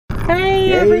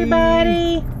Hey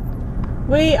everybody!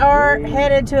 We are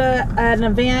headed to an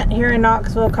event here in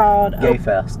Knoxville called Gay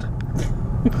Fest.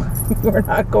 We're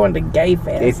not going to Gay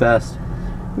Fest. Gay Fest.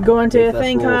 We're going to Gay a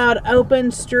thing festivals. called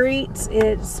Open Streets.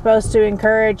 It's supposed to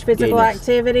encourage physical Gayness.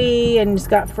 activity, and it's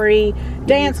got free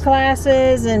dance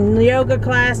classes and yoga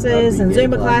classes and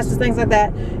Zumba classes, things like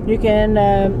that. You can,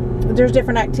 there's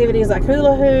different activities like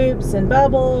hula hoops and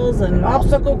bubbles and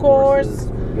obstacle course.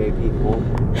 Gay people.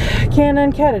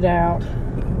 Cannon, cut it out.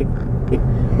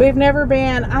 We've never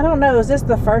been, I don't know, is this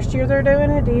the first year they're doing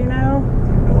it? Do you know?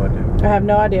 No idea. I have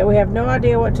no idea. We have no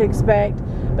idea what to expect,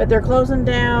 but they're closing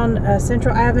down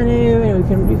Central Avenue, and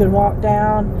you can walk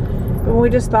down. But we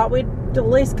just thought we'd at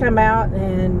least come out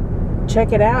and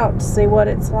check it out to see what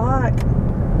it's like.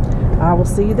 I will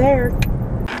see you there.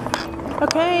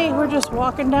 Okay, we're just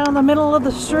walking down the middle of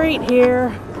the street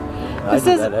here. I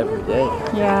do that every day.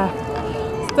 Yeah.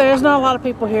 There's not a lot of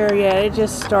people here yet. It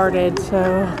just started,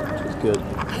 so Which is good.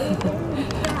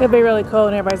 it'll be really cool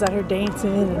and everybody's out here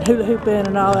dancing and hula hooping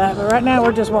and all that. But right now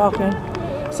we're just walking.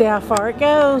 See how far it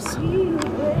goes.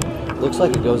 Looks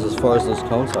like it goes as far as those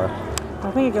cones are.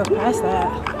 I think it goes past that.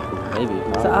 Maybe.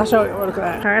 So I'll show you what it's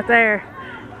at. Right there.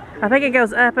 I think it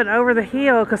goes up and over the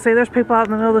hill, because see, there's people out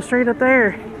in the middle of the street up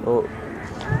there. Oh,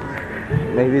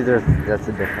 maybe that's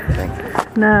a different thing.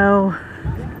 No.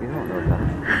 You don't know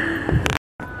that.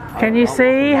 Can you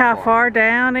see how far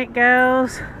down it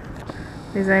goes?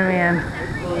 You zoom in.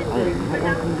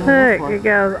 Look, it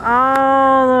goes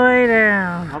all the way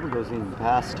down. Probably goes even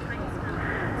past.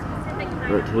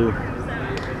 But too.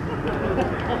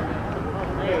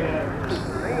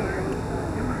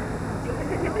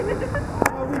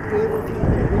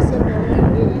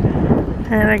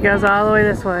 And it goes all the way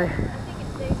this way.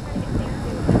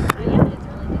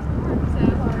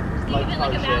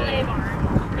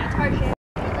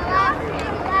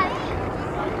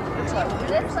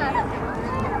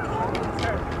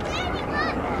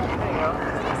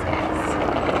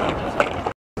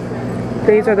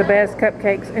 These are the best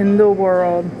cupcakes in the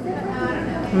world.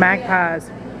 Magpies.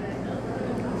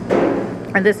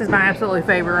 And this is my absolutely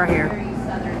favorite right here.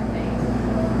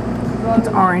 It's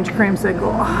orange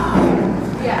creamsicle.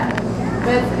 Yeah,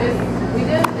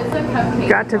 it's a cupcake.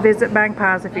 Got to visit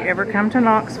Magpies if you ever come to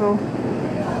Knoxville.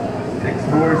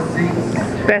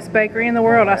 Best bakery in the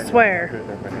world, I swear.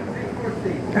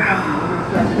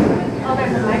 Oh,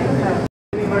 there's a microphone.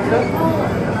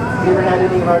 You ever had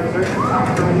any of our desserts?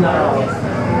 No.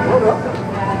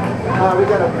 We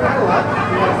got a CornerLot.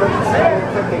 We have such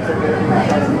cupcakes over here.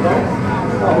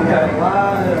 Oh, we got a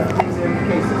lot of things in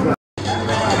cases.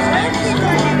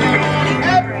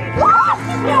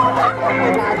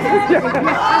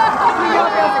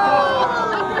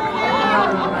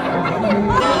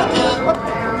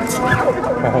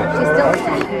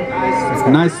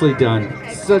 Nicely done.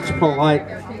 Such polite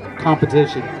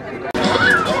competition.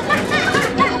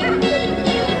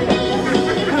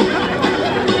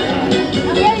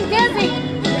 I'm getting dizzy.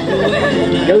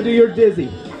 Go do your dizzy.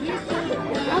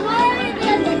 I'm already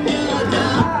dizzy.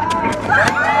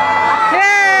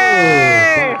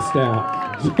 Yay! Boxed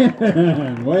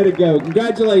out. Way to go.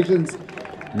 Congratulations.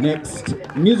 Next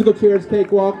musical chairs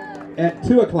cakewalk at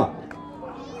 2 o'clock.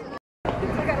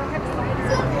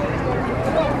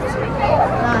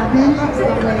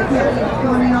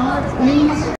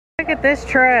 Look at this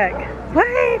truck.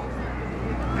 What?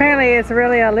 Apparently it's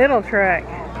really a little truck.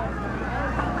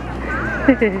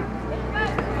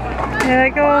 There they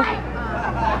go.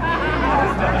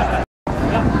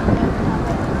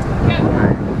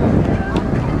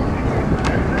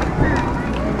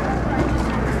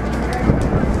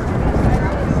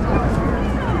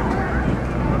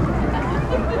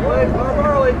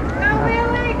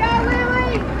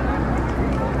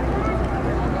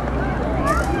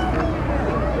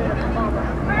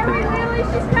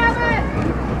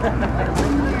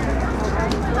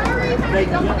 There you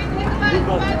go,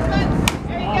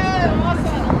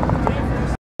 awesome.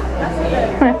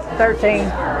 13.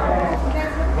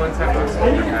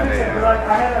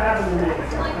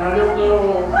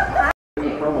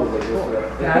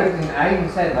 I even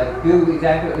said, like, do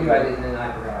exactly what you I did, and then I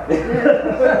forgot.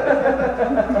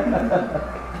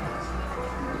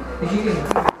 If you can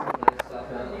stuff out,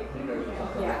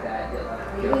 something like that,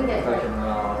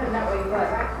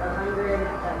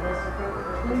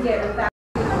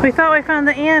 We thought we found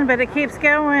the end, but it keeps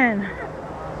going.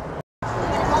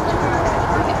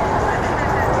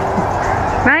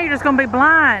 Now you're just going to be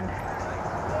blind.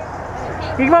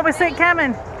 You won't be see it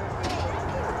coming.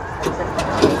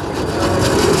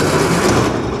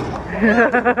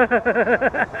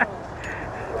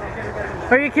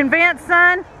 Are you convinced,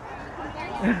 son?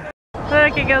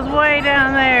 like it goes way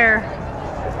down there.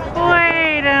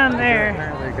 Way down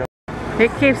there. It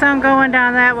keeps on going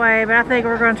down that way, but I think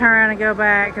we're going to turn around and go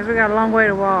back because we got a long way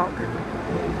to walk.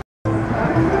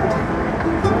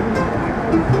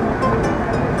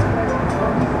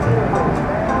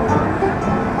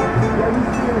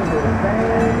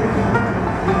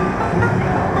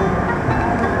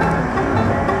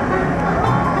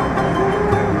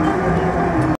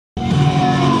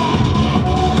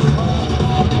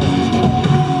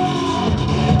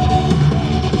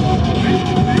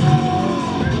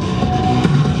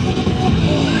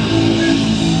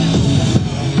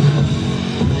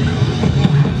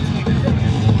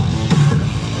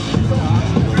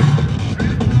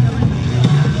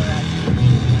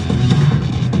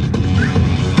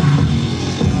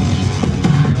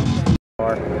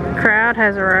 Crowd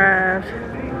has arrived.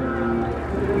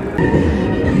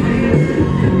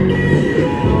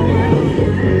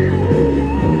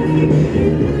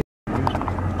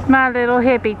 My little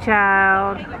hippie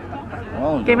child.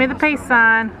 Give me the peace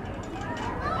sign.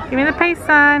 Give me the peace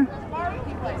sign.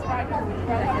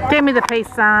 Give me the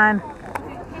peace sign.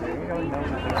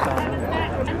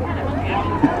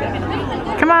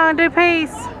 Come on, do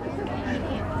peace.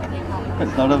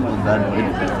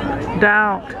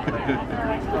 Don't.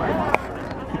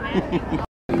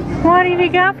 What did you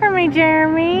got for me,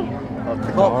 Jeremy?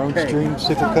 Armstream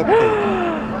sickle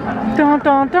cupcake. Dun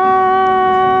dun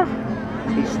dun.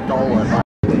 He stole it.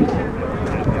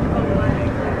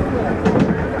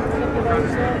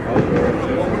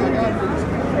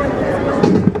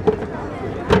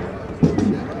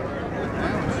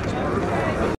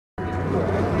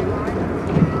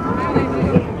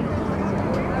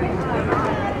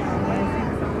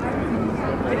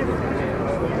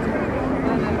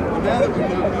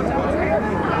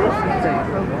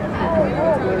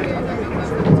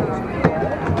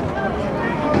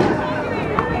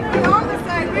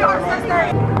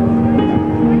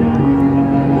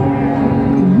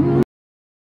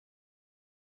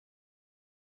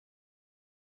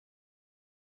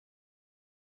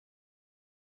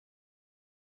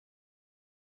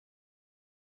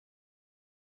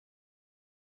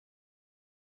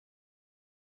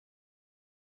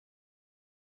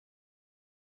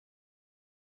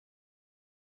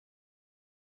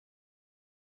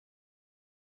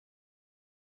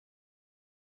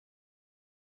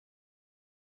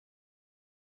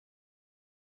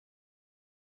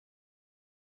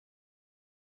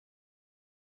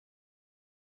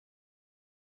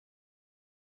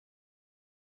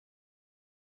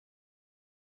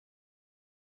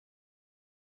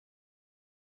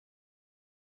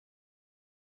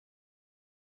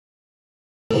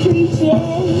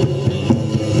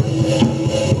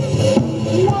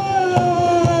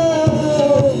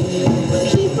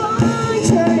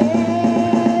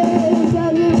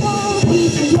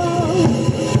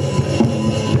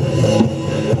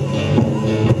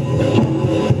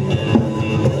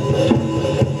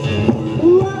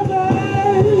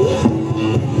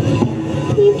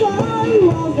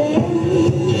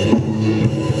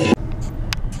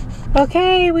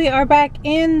 Okay, we are back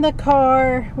in the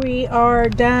car. We are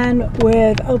done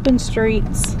with Open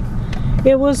Streets.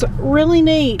 It was really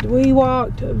neat. We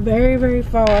walked very, very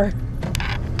far.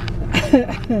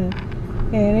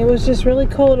 And it was just really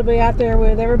cool to be out there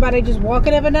with everybody just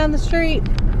walking up and down the street.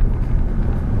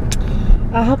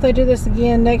 I hope they do this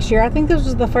again next year. I think this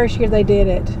was the first year they did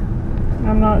it.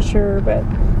 I'm not sure, but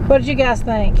what did you guys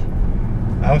think?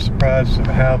 I was surprised at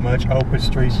how much open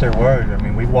streets there were. I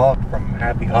mean, we walked from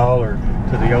Happy Holler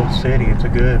to the old city. It's a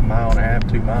good 1.5 to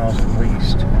 2 miles at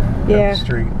least of the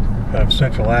street of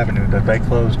Central Avenue that they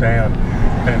closed down.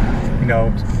 And, you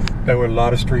know, there were a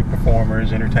lot of street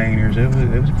performers, entertainers. It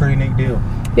was a pretty neat deal.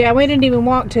 Yeah, we didn't even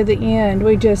walk to the end.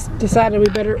 We just decided we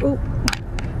better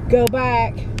go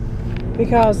back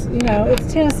because, you know,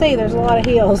 it's Tennessee. There's a lot of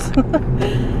hills.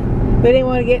 We didn't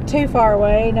want to get too far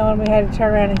away, knowing we had to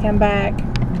turn around and come back.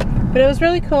 But it was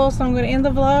really cool, so I'm going to end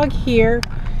the vlog here.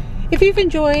 If you've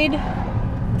enjoyed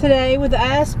today with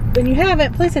us, and you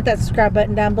haven't, please hit that subscribe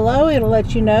button down below. It'll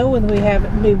let you know when we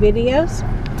have new videos.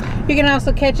 You can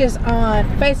also catch us on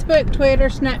Facebook, Twitter,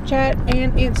 Snapchat,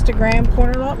 and Instagram,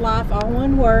 CornerLot Life, all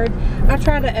one word. I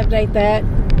try to update that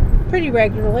pretty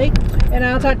regularly, and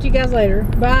I'll talk to you guys later.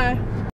 Bye.